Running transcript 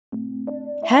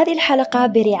هذه الحلقة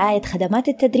برعاية خدمات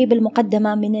التدريب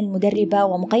المقدمة من المدربة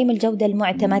ومقيم الجودة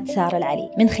المعتمد سارة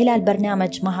العلي. من خلال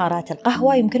برنامج مهارات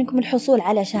القهوة يمكنكم الحصول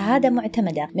على شهادة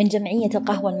معتمدة من جمعية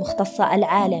القهوة المختصة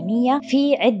العالمية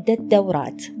في عدة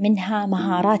دورات، منها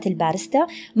مهارات الباريستا،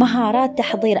 مهارات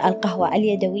تحضير القهوة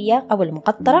اليدوية أو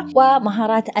المقطرة،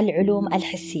 ومهارات العلوم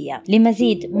الحسية.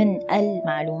 لمزيد من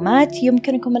المعلومات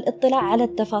يمكنكم الاطلاع على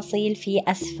التفاصيل في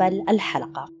أسفل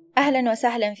الحلقة. أهلا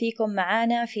وسهلا فيكم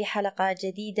معنا في حلقة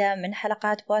جديدة من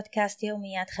حلقات بودكاست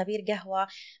يوميات خبير قهوة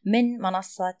من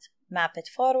منصة مابت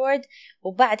فورورد.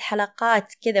 وبعد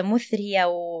حلقات كذا مثرية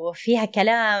وفيها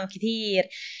كلام كثير،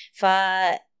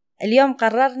 فاليوم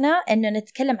قررنا أنه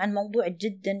نتكلم عن موضوع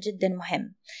جدا جدا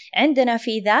مهم عندنا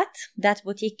في ذات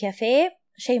بوتيك كافيه.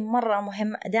 شيء مرة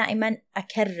مهم دائما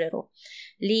أكرره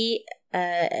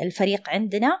للفريق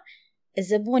عندنا: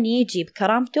 الزبون يجي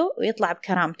بكرامته ويطلع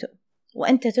بكرامته،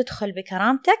 وأنت تدخل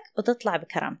بكرامتك وتطلع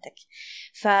بكرامتك.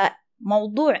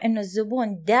 فموضوع إنه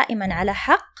الزبون دائما على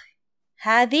حق،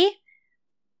 هذه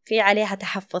في عليها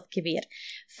تحفظ كبير.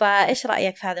 فإيش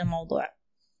رأيك في هذا الموضوع؟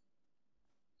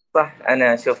 صح،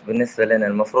 أنا أشوف بالنسبة لنا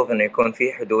المفروض إنه يكون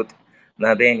في حدود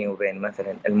ما بيني وبين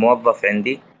مثلا الموظف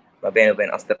عندي، ما بيني وبين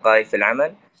أصدقائي في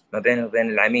العمل، ما بيني وبين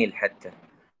العميل حتى.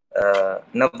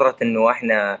 نظرة إنه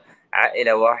إحنا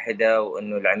عائلة واحدة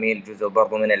وإنه العميل جزء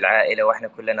برضو من العائلة وإحنا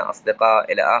كلنا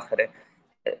أصدقاء إلى آخره،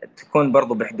 تكون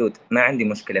برضو بحدود، ما عندي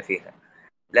مشكلة فيها.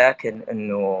 لكن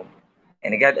إنه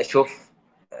يعني قاعد أشوف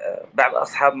بعض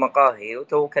أصحاب مقاهي،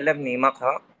 وتو كلمني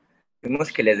مقهى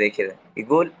بمشكلة زي كذا،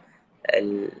 يقول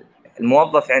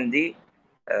الموظف عندي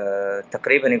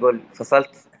تقريبا يقول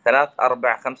فصلت 3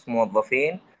 4 5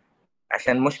 موظفين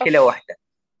عشان مشكلة واحدة.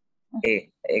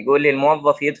 إيه، يقول لي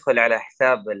الموظف يدخل على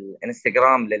حساب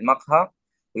الانستغرام للمقهى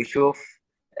ويشوف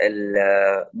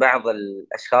بعض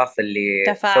الأشخاص اللي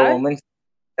سووا تفاعل. من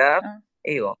حساب.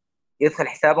 أيوه، يدخل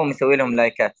حسابهم يسوي لهم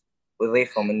لايكات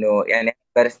ويضيفهم إنه يعني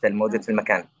باريستا الموجود في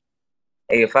المكان.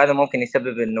 أيوه، فهذا ممكن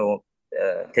يسبب إنه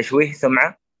تشويه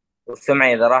سمعة،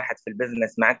 والسمعة إذا راحت في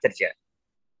البزنس ما عاد ترجع،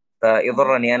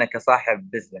 فيضرني أنا كصاحب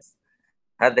بزنس.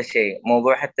 هذا الشيء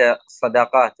موضوع حتى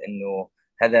الصداقات، إنه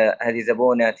هذه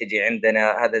زبونة تجي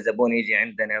عندنا، هذا زبون يجي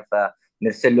عندنا،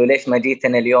 فنرسل له ليش ما جيت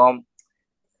أنا اليوم.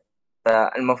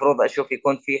 فالمفروض أشوف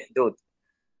يكون في حدود.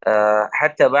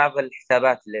 حتى بعض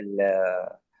الحسابات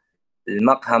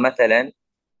للمقهى مثلا،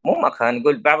 مو مقهى،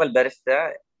 نقول بعض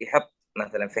الباريستا يحط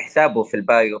مثلا في حسابه في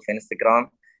البايو في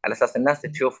انستغرام على أساس الناس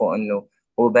تشوفه إنه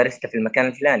هو باريستا في المكان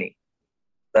الفلاني،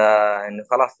 فإنه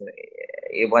خلاص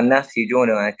يبغى الناس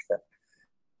يجونه أكثر.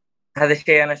 هذا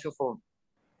الشيء أنا أشوفه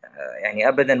يعني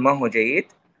أبدا ما هو جيد.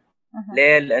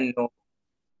 ليه؟ لأنه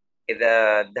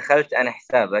إذا دخلت أنا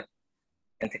حسابك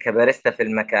أنت كباريستا في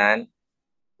المكان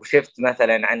وشفت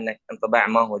مثلا عنك انطباع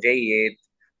ما هو جيد،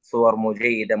 صور مو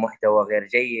جيدة، محتوى غير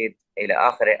جيد إلى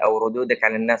آخره، أو ردودك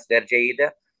على الناس غير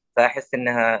جيدة، فأحس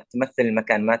إنها تمثل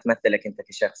المكان ما تمثلك أنت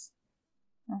كشخص.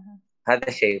 هذا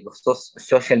الشيء بخصوص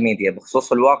السوشيال ميديا.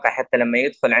 بخصوص الواقع، حتى لما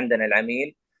يدخل عندنا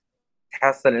العميل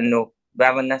تحصل إنه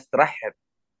بعض الناس ترحب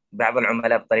بعض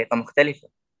العملاء بطريقة مختلفة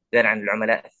غير عن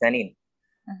العملاء الثانيين.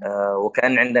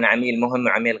 وكان عندنا عميل مهم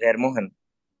وعميل غير مهم.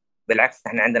 بالعكس،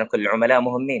 احنا عندنا كل العملاء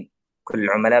مهمين، كل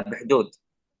العملاء بحدود.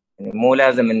 يعني مو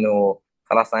لازم انه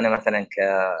خلاص انا مثلا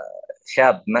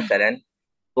كشاب مثلا،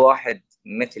 واحد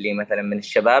مثلي مثلا من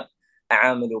الشباب،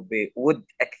 اعامله بود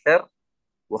اكثر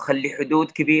واخلي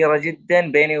حدود كبيرة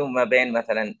جدا بيني وما بين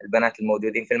مثلا البنات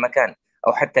الموجودين في المكان،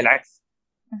 او حتى العكس.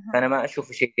 فانا ما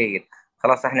اشوفه شيء جيد.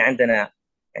 خلاص احنا عندنا،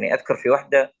 يعني اذكر في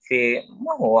واحده، في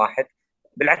ما هو واحد،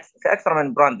 بالعكس في اكثر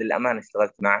من براند للامانه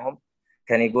اشتغلت معهم،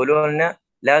 كانوا يقولوا لنا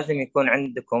لازم يكون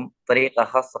عندكم طريقه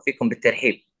خاصه فيكم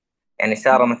بالترحيب. يعني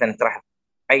ساره مثلا ترحب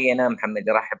معينه، محمد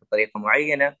يرحب بطريقه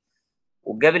معينه،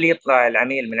 وقبل يطلع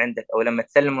العميل من عندك او لما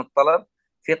تسلم الطلب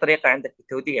في طريقه عندك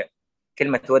بالتوديع،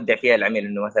 كلمه تودع فيها العميل،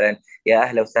 انه مثلا يا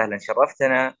اهلا وسهلا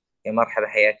شرفتنا، يا مرحبا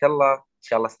حياك الله، ان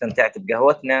شاء الله استمتعت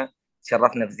بقهوتنا،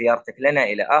 تشرفنا بزيارتك لنا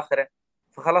الى اخره.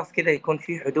 فخلاص كذا يكون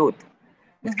في حدود.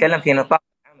 نتكلم في نطاق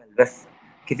العمل بس.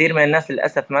 كثير من الناس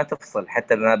للاسف ما تفصل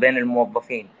حتى ما بين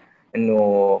الموظفين،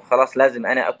 انه خلاص لازم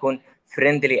انا اكون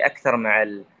فريندلي اكثر مع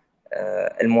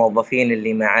الموظفين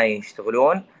اللي معاي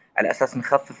يشتغلون، على اساس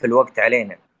نخفف الوقت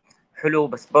علينا. حلو،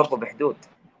 بس برضو بحدود.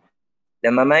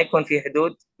 لما ما يكون في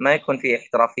حدود ما يكون في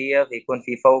احترافية، يكون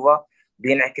في فوضى،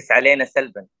 بينعكس علينا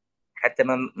سلبا. حتى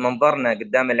منظرنا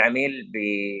قدام العميل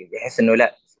بيحس انه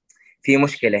لا، في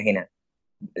مشكلة هنا.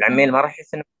 العميل ما راح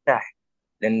يحس انه مرتاح،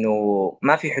 لانه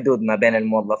ما في حدود ما بين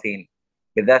الموظفين،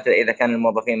 بالذات اذا كان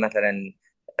الموظفين مثلا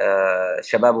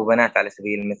شباب وبنات على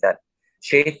سبيل المثال.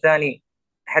 الشيء الثاني،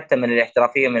 حتى من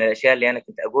الاحترافية، من الاشياء اللي انا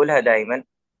كنت اقولها دائما،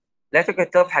 لا تقعد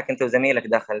تضحك أنت وزميلك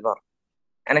داخل البار.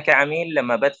 أنا كعميل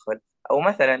لما بدخل، أو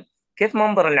مثلا كيف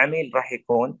منظر العميل راح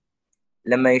يكون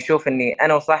لما يشوف إني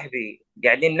أنا وصاحبي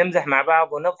قاعدين نمزح مع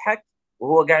بعض ونضحك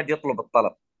وهو قاعد يطلب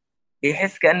الطلب؟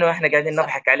 يحس كأنه إحنا قاعدين صح.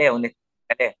 نضحك عليه ونضحك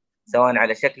عليه، سواء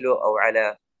على شكله أو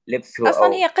على لبسه أصلا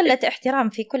أو هي قلة احترام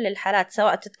في كل الحالات،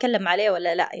 سواء تتكلم عليه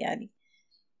ولا لا يعني.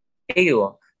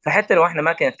 ايوه. فحتى لو احنا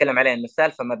ما كنا نتكلم عليه انه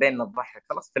السالفه ما بيننا نضحك،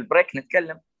 خلاص في البريك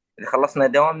نتكلم. اذا خلصنا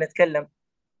دوام نتكلم،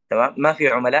 تمام. ما في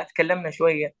عملاء تكلمنا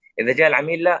شويه. اذا جاء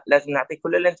العميل لا، لازم نعطيه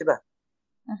كل الانتباه.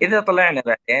 مهم. اذا طلعنا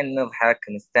بعدين نضحك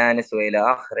نستانس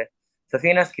والى اخره.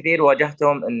 ففي ناس كثير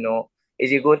واجهتهم انه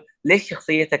يجي يقول ليش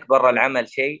شخصيتك برا العمل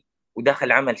شيء وداخل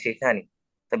العمل شيء ثاني؟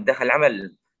 طب داخل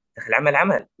العمل، داخل العمل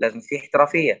عمل، لازم فيه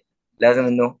احترافيه. لازم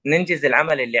انه ننجز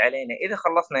العمل اللي علينا. اذا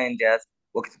خلصنا انجاز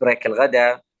وقت بريك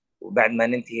الغداء وبعد ما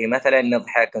ننتهي مثلا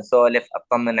نضحك نسولف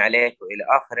اطمن عليك والى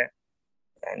اخره.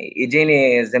 يعني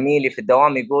يجيني زميلي في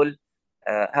الدوام يقول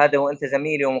هذا وانت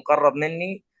زميلي ومقرب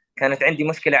مني، كانت عندي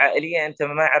مشكله عائليه انت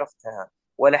ما عرفتها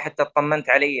ولا حتى اطمنت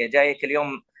علي، جايك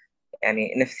اليوم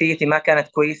يعني نفسيتي ما كانت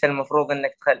كويسه، المفروض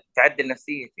انك تعدل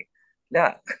نفسيتي.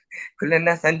 لا. كل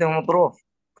الناس عندهم ظروف،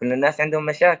 كل الناس عندهم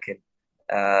مشاكل.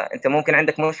 انت ممكن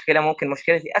عندك مشكله، ممكن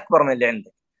مشكلتي اكبر من اللي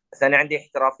عندك، بس انا عندي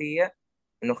احترافيه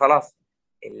انه خلاص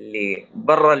اللي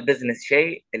برا البزنس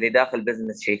شيء، اللي داخل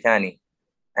البزنس شيء ثاني.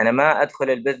 انا ما ادخل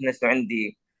البزنس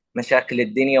وعندي مشاكل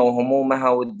الدنيا وهمومها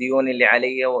والديون اللي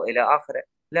علي والى اخره.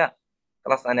 لا،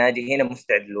 خلاص انا اجي هنا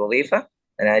مستعد للوظيفه،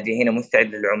 انا اجي هنا مستعد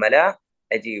للعملاء،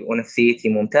 اجي ونفسيتي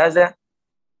ممتازه.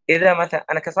 اذا مثلا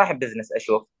انا كصاحب بزنس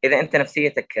اشوف اذا انت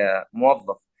نفسيتك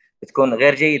كموظف بتكون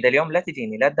غير جيده اليوم، لا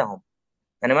تجيني، لا تداوم.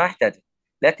 انا ما احتاجك.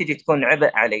 لا تجي تكون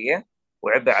عبء علي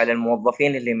وعبء على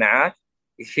الموظفين اللي معاك.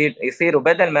 يصيروا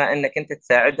بدل ما انك انت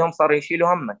تساعدهم صاروا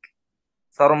يشيلوا همك،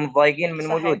 صاروا متضايقين من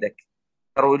صحيح. وجودك،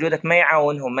 صار وجودك ما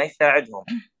يعاونهم ما يساعدهم.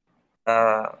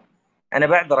 انا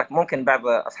بعذرك، ممكن بعض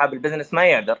اصحاب البزنس ما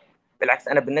يعذر. بالعكس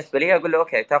انا بالنسبه لي اقول له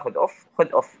اوكي تاخذ اوف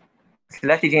خذ اوف، بس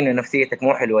لا تجيني نفسيتك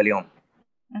مو حلوه اليوم.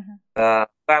 مهم.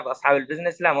 بعض اصحاب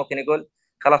البزنس لا، ممكن يقول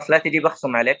خلاص لا تجي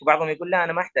بخصم عليك، وبعضهم يقول لا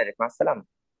انا ما احتاجك مع السلامه.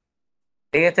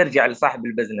 هي ترجع لصاحب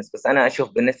البزنس، بس انا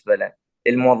اشوف بالنسبه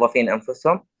للموظفين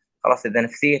انفسهم، خلاص اذا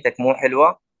نفسيتك مو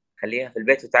حلوه خليها في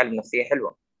البيت وتعال بنفسيه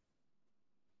حلوه.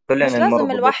 كلنا مش نمر لازم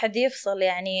بظروف. الواحد يفصل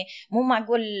يعني. مو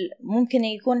معقول ممكن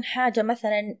يكون حاجة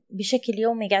مثلا بشكل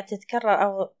يومي قاعد تتكرر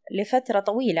أو لفترة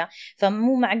طويلة،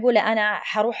 فمو معقولة أنا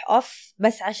حروح أوف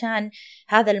بس عشان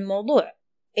هذا الموضوع.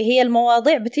 هي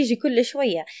المواضيع بتيجي كل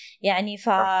شوية يعني،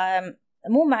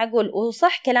 مو معقول.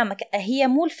 وصح كلامك، هي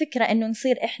مو الفكرة إنه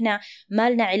نصير إحنا ما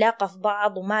لنا علاقة في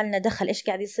بعض وما لنا دخل إيش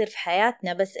قاعد يصير في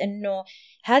حياتنا، بس إنه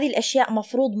هذه الأشياء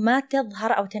مفروض ما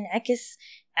تظهر أو تنعكس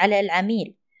على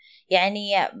العميل.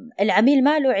 يعني العميل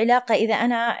ما له علاقة إذا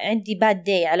أنا عندي باد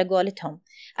داي على قولتهم.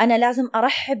 أنا لازم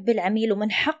أرحب بالعميل،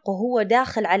 ومن حقه هو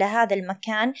داخل على هذا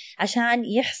المكان عشان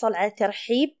يحصل على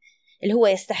ترحيب اللي هو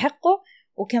يستحقه،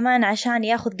 وكمان عشان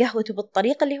ياخذ قهوته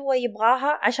بالطريقة اللي هو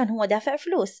يبغاها عشان هو دافع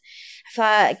فلوس.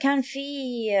 فكان في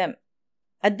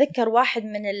أتذكر واحد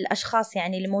من الأشخاص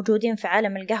يعني اللي موجودين في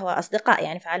عالم القهوة، أصدقاء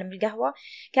يعني في عالم القهوة،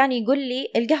 كان يقول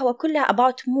لي القهوة كلها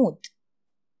about mood.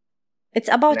 It's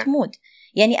about نعم. mood.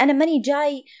 يعني أنا ماني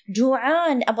جاي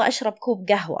جوعان أبغى أشرب كوب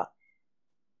قهوة،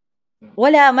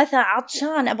 ولا مثلا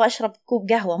عطشان أبغى أشرب كوب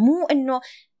قهوة. مو إنه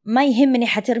ما يهمني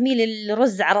حترمي لي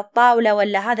الرز على الطاولة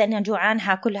ولا هذا، إني جوعان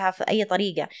هاكلها في أي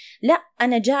طريقة. لا،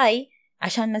 أنا جاي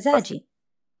عشان مزاجي.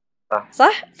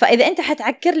 صح؟ فإذا أنت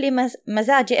حتعكر لي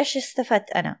مزاجي إيش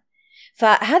استفدت أنا؟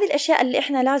 فهذه الأشياء اللي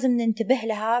إحنا لازم ننتبه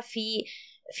لها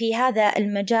في هذا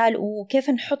المجال، وكيف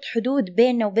نحط حدود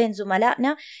بيننا وبين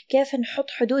زملائنا، كيف نحط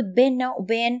حدود بيننا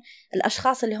وبين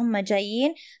الأشخاص اللي هم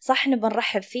جايين. صح نبغى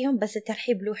نرحب فيهم، بس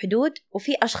الترحيب له حدود.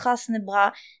 وفي أشخاص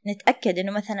نبغى نتأكد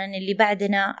إنه مثلا اللي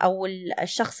بعدنا أو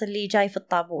الشخص اللي جاي في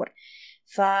الطابور.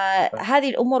 فهذه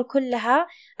الأمور كلها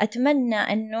أتمنى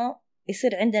أنه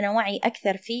يصير عندنا وعي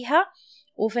أكثر فيها.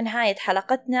 وفي نهاية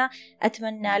حلقتنا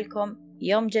أتمنى لكم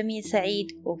يوم جميل سعيد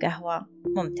وقهوة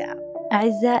ممتعة.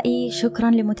 أعزائي،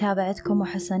 شكرا لمتابعتكم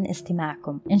وحسن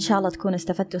استماعكم. إن شاء الله تكونوا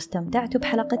استفدتوا واستمتعتوا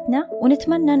بحلقتنا،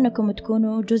 ونتمنى أنكم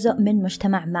تكونوا جزء من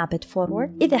مجتمع مابت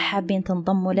فورورد. إذا حابين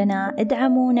تنضموا لنا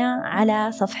ادعمونا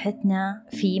على صفحتنا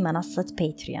في منصة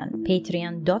باتريون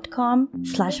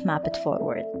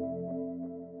patreon.com/mapitforward.